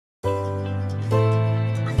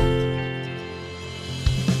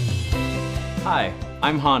Hi,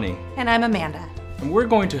 I'm Hani. And I'm Amanda. And we're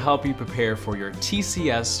going to help you prepare for your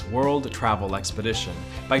TCS World Travel Expedition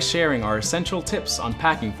by sharing our essential tips on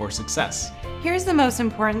packing for success. Here's the most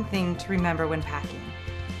important thing to remember when packing.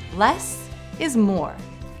 Less is more.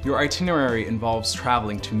 Your itinerary involves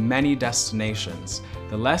traveling to many destinations.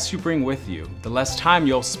 The less you bring with you, the less time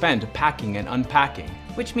you'll spend packing and unpacking.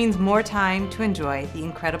 Which means more time to enjoy the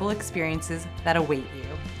incredible experiences that await you.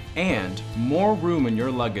 And more room in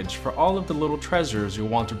your luggage for all of the little treasures you'll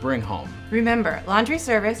want to bring home. Remember, laundry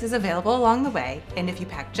service is available along the way, and if you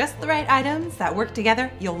pack just the right items that work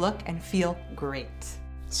together, you'll look and feel great.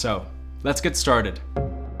 So, let's get started.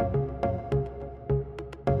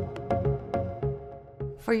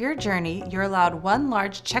 For your journey, you're allowed one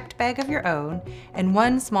large checked bag of your own and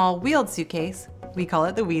one small wheeled suitcase, we call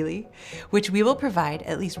it the wheelie, which we will provide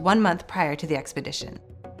at least 1 month prior to the expedition.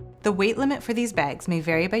 The weight limit for these bags may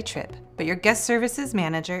vary by trip, but your guest services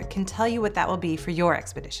manager can tell you what that will be for your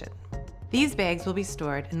expedition. These bags will be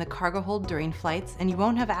stored in the cargo hold during flights, and you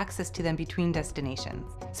won't have access to them between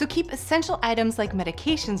destinations. So keep essential items like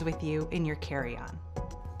medications with you in your carry-on.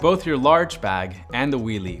 Both your large bag and the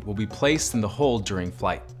wheelie will be placed in the hold during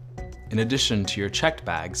flight. In addition to your checked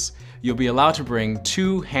bags, you'll be allowed to bring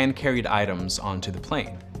 2 hand-carried items onto the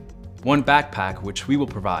plane. One backpack, which we will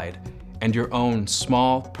provide, and your own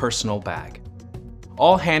small personal bag.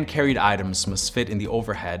 All hand-carried items must fit in the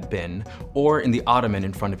overhead bin or in the ottoman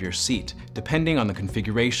in front of your seat, depending on the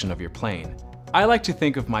configuration of your plane. I like to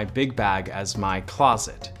think of my big bag as my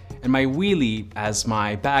closet, and my wheelie as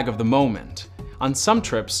my bag of the moment. On some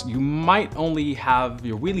trips, you might only have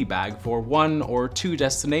your wheelie bag for 1 or 2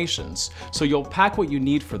 destinations, so you'll pack what you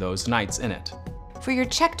need for those nights in it. For your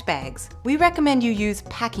checked bags, we recommend you use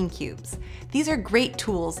packing cubes. These are great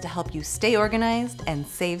tools to help you stay organized and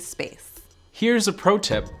save space. Here's a pro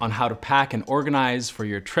tip on how to pack and organize for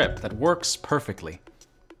your trip that works perfectly.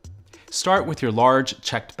 Start with your large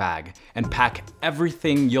checked bag and pack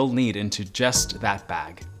everything you'll need into just that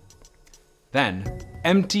bag. Then,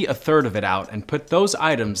 empty a third of it out and put those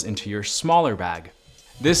items into your smaller bag.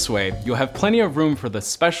 This way, you'll have plenty of room for the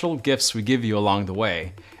special gifts we give you along the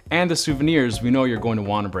way, and the souvenirs we know you're going to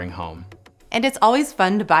want to bring home. And it's always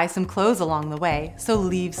fun to buy some clothes along the way, so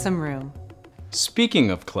leave some room.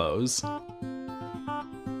 Speaking of clothes,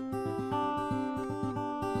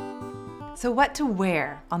 so what to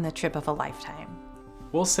wear on the trip of a lifetime?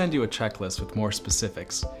 we'll send you a checklist with more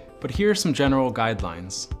specifics, but here are some general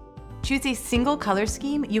guidelines. Choose a single color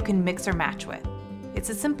scheme you can mix or match with. It's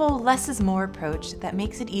a simple less is more approach that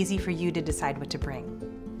makes it easy for you to decide what to bring.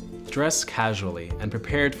 Dress casually and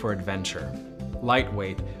prepared for adventure.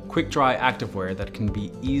 Lightweight, quick-dry activewear that can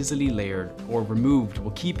be easily layered or removed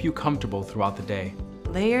will keep you comfortable throughout the day.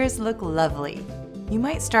 Layers look lovely. You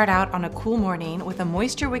might start out on a cool morning with a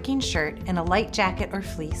moisture-wicking shirt and a light jacket or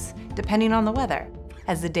fleece, depending on the weather.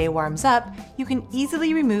 As the day warms up, you can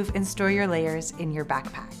easily remove and store your layers in your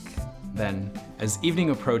backpack. Then, as evening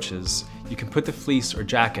approaches, you can put the fleece or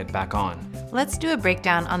jacket back on. Let's do a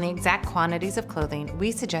breakdown on the exact quantities of clothing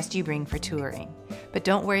we suggest you bring for touring. But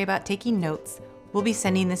don't worry about taking notes. We'll be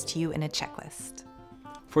sending this to you in a checklist.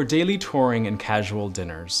 For daily touring and casual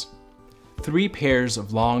dinners, 3 pairs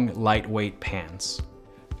of long, lightweight pants,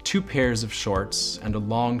 2 pairs of shorts and a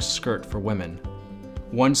long skirt for women,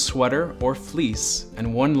 1 sweater or fleece,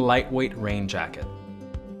 and 1 lightweight rain jacket.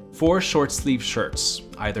 4 short-sleeve shirts,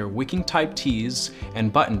 either wicking-type tees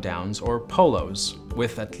and button-downs or polos,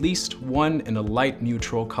 with at least 1 in a light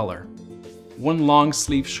neutral color. 1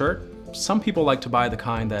 long-sleeve shirt. Some people like to buy the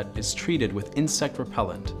kind that is treated with insect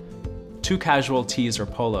repellent. 2 casual tees or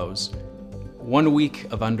polos. 1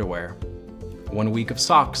 week of underwear. 1 week of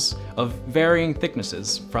socks of varying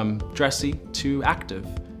thicknesses, from dressy to active.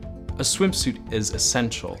 A swimsuit is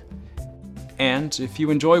essential. And if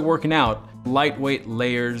you enjoy working out, lightweight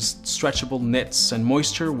layers, stretchable knits, and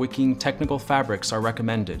moisture-wicking technical fabrics are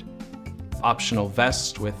recommended. Optional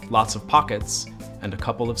vest with lots of pockets, and a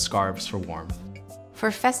couple of scarves for warmth. For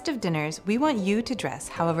festive dinners, we want you to dress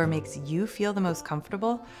however makes you feel the most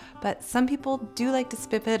comfortable, but some people do like to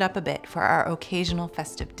spiff it up a bit for our occasional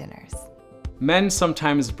festive dinners. Men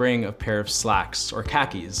sometimes bring a pair of slacks or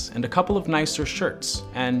khakis and a couple of nicer shirts,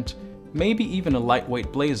 and maybe even a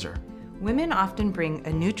lightweight blazer. Women often bring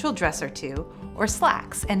a neutral dress or 2, or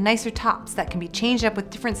slacks and nicer tops that can be changed up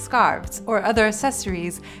with different scarves or other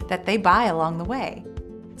accessories that they buy along the way.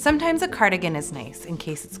 Sometimes a cardigan is nice in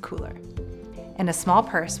case it's cooler. And a small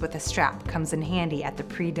purse with a strap comes in handy at the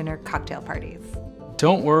pre-dinner cocktail parties.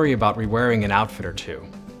 Don't worry about rewearing an outfit or 2.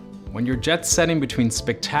 When you're jet-setting between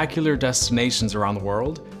spectacular destinations around the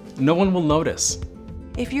world, no one will notice.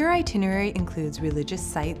 If your itinerary includes religious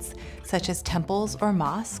sites, such as temples or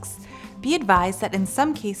mosques, be advised that in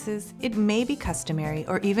some cases, it may be customary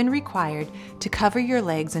or even required to cover your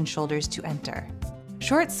legs and shoulders to enter.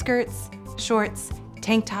 Short skirts, shorts,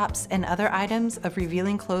 tank tops, and other items of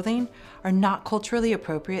revealing clothing are not culturally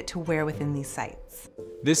appropriate to wear within these sites.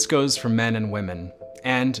 This goes for men and women,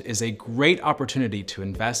 and is a great opportunity to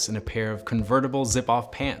invest in a pair of convertible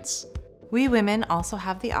zip-off pants. We women also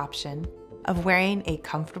have the option of wearing a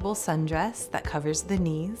comfortable sundress that covers the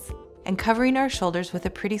knees and covering our shoulders with a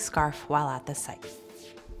pretty scarf while at the site.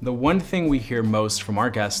 The one thing we hear most from our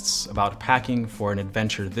guests about packing for an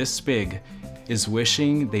adventure this big is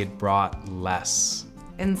wishing they'd brought less.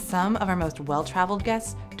 And some of our most well-traveled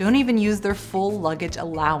guests don't even use their full luggage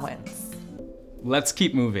allowance. Let's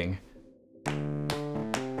keep moving.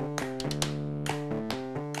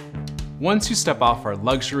 Once you step off our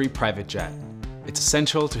luxury private jet, it's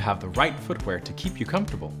essential to have the right footwear to keep you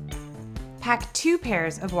comfortable. Pack 2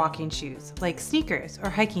 pairs of walking shoes, like sneakers or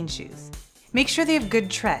hiking shoes. Make sure they have good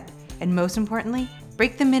tread, and most importantly,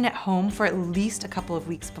 break them in at home for at least a couple of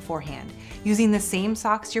weeks beforehand, using the same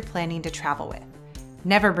socks you're planning to travel with.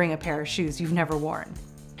 Never bring a pair of shoes you've never worn.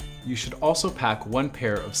 You should also pack 1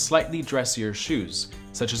 pair of slightly dressier shoes,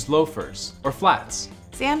 such as loafers or flats.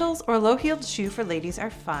 Sandals or low-heeled shoe for ladies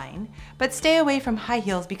are fine, but stay away from high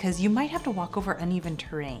heels because you might have to walk over uneven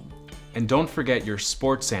terrain. And don't forget your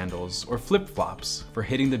sports sandals or flip-flops for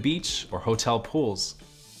hitting the beach or hotel pools.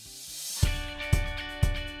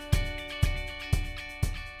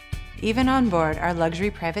 Even on board our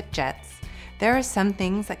luxury private jets, there are some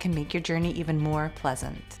things that can make your journey even more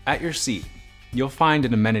pleasant. At your seat, you'll find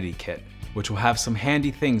an amenity kit, which will have some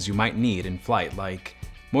handy things you might need in flight, like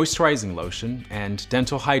moisturizing lotion and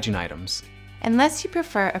dental hygiene items. Unless you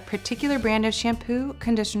prefer a particular brand of shampoo,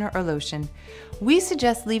 conditioner, or lotion, we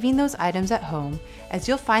suggest leaving those items at home, as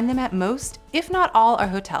you'll find them at most, if not all, our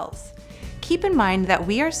hotels. Keep in mind that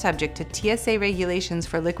we are subject to TSA regulations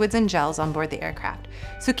for liquids and gels on board the aircraft,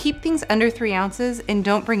 so keep things under 3 ounces and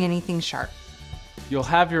don't bring anything sharp. You'll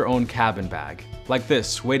have your own cabin bag, like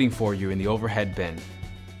this, waiting for you in the overhead bin.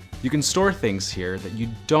 You can store things here that you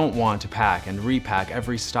don't want to pack and repack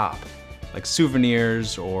every stop, like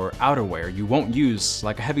souvenirs or outerwear you won't use,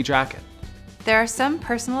 like a heavy jacket. There are some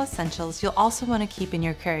personal essentials you'll also want to keep in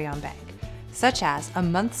your carry-on bag, such as a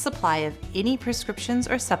month's supply of any prescriptions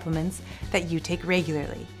or supplements that you take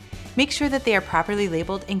regularly. Make sure that they are properly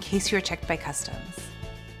labeled in case you are checked by customs.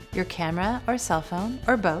 Your camera or cell phone,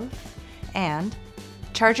 or both, and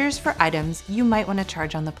chargers for items you might want to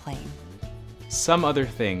charge on the plane. Some other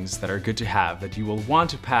things that are good to have that you will want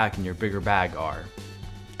to pack in your bigger bag are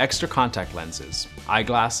extra contact lenses,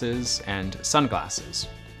 eyeglasses, and sunglasses,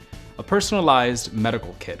 a personalized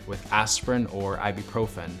medical kit with aspirin or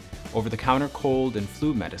ibuprofen, over-the-counter cold and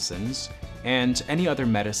flu medicines, and any other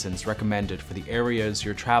medicines recommended for the areas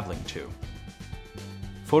you're traveling to,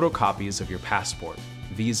 photocopies of your passport,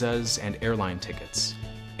 visas, and airline tickets,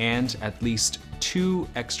 and at least 2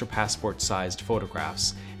 extra passport-sized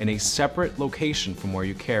photographs in a separate location from where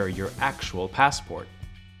you carry your actual passport.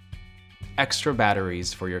 Extra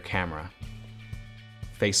batteries for your camera.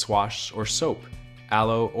 Face wash or soap,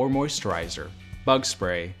 aloe or moisturizer, bug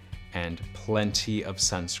spray, and plenty of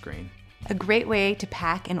sunscreen. A great way to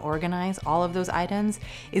pack and organize all of those items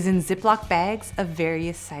is in Ziploc bags of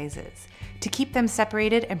various sizes to keep them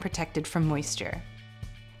separated and protected from moisture.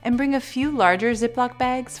 And bring a few larger Ziploc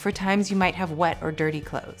bags for times you might have wet or dirty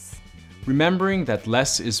clothes. Remembering that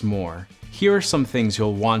less is more, here are some things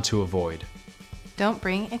you'll want to avoid. Don't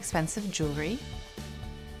bring expensive jewelry.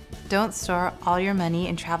 Don't store all your money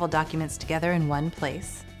and travel documents together in one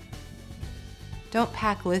place. Don't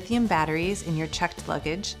pack lithium batteries in your checked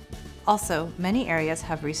luggage. Also, many areas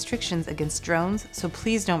have restrictions against drones, so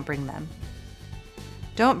please don't bring them.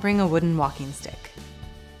 Don't bring a wooden walking stick.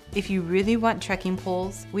 If you really want trekking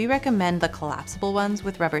poles, we recommend the collapsible ones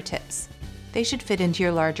with rubber tips. They should fit into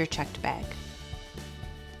your larger checked bag.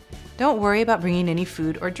 Don't worry about bringing any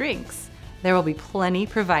food or drinks. There will be plenty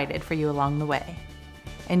provided for you along the way.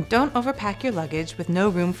 And don't overpack your luggage with no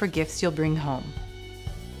room for gifts you'll bring home.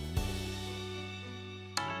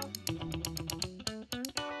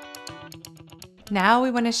 Now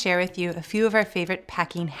we want to share with you a few of our favorite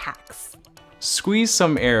packing hacks. Squeeze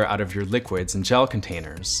some air out of your liquids and gel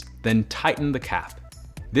containers, then tighten the cap.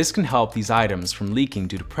 This can help these items from leaking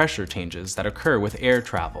due to pressure changes that occur with air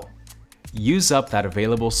travel. Use up that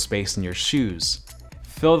available space in your shoes.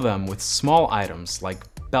 Fill them with small items like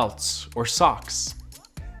belts or socks.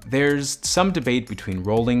 There's some debate between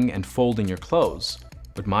rolling and folding your clothes,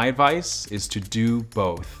 but my advice is to do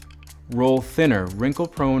both. Roll thinner,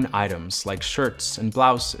 wrinkle-prone items like shirts and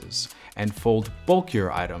blouses, and fold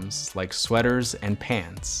bulkier items like sweaters and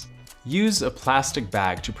pants. Use a plastic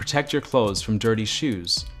bag to protect your clothes from dirty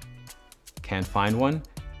shoes. Can't find one?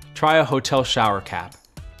 Try a hotel shower cap.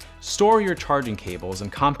 Store your charging cables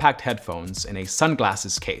and compact headphones in a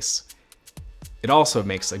sunglasses case. It also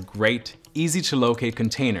makes a great, easy-to-locate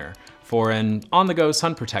container for an on-the-go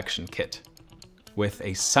sun protection kit, with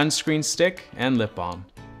a sunscreen stick and lip balm.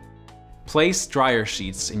 Place dryer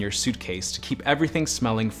sheets in your suitcase to keep everything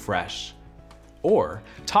smelling fresh. Or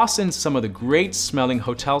toss in some of the great smelling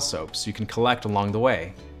hotel soaps you can collect along the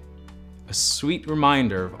way. A sweet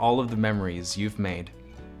reminder of all of the memories you've made.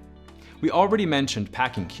 We already mentioned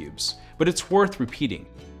packing cubes, but it's worth repeating.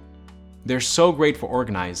 They're so great for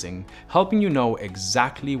organizing, helping you know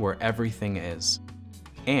exactly where everything is.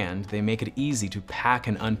 And they make it easy to pack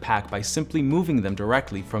and unpack by simply moving them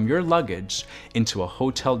directly from your luggage into a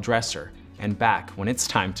hotel dresser and back when it's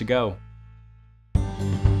time to go.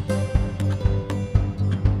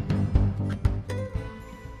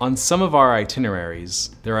 On some of our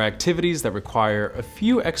itineraries, there are activities that require a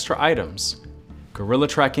few extra items. Gorilla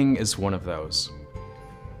trekking is one of those.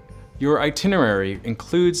 Your itinerary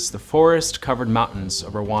includes the forest-covered mountains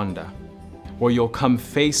of Rwanda, where you'll come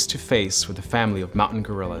face to face with a family of mountain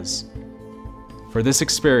gorillas. For this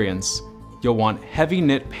experience, you'll want heavy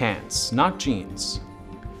knit pants, not jeans,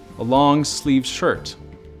 a long-sleeved shirt,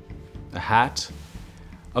 a hat,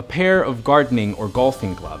 a pair of gardening or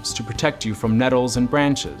golfing gloves to protect you from nettles and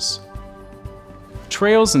branches.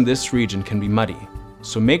 Trails in this region can be muddy,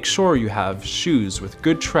 so make sure you have shoes with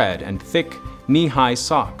good tread and thick, knee-high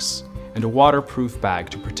socks, and a waterproof bag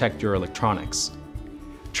to protect your electronics.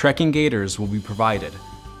 Trekking gaiters will be provided,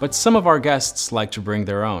 but some of our guests like to bring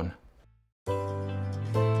their own.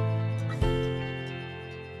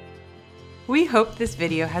 We hope this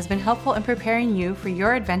video has been helpful in preparing you for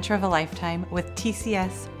your adventure of a lifetime with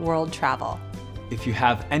TCS World Travel. If you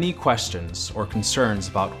have any questions or concerns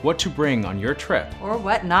about what to bring on your trip, Or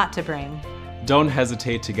what not to bring, don't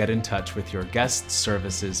hesitate to get in touch with your guest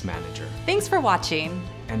services manager. thanks for watching.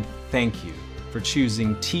 And thank you for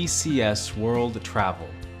choosing TCS World Travel,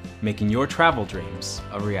 making your travel dreams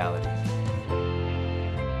a reality.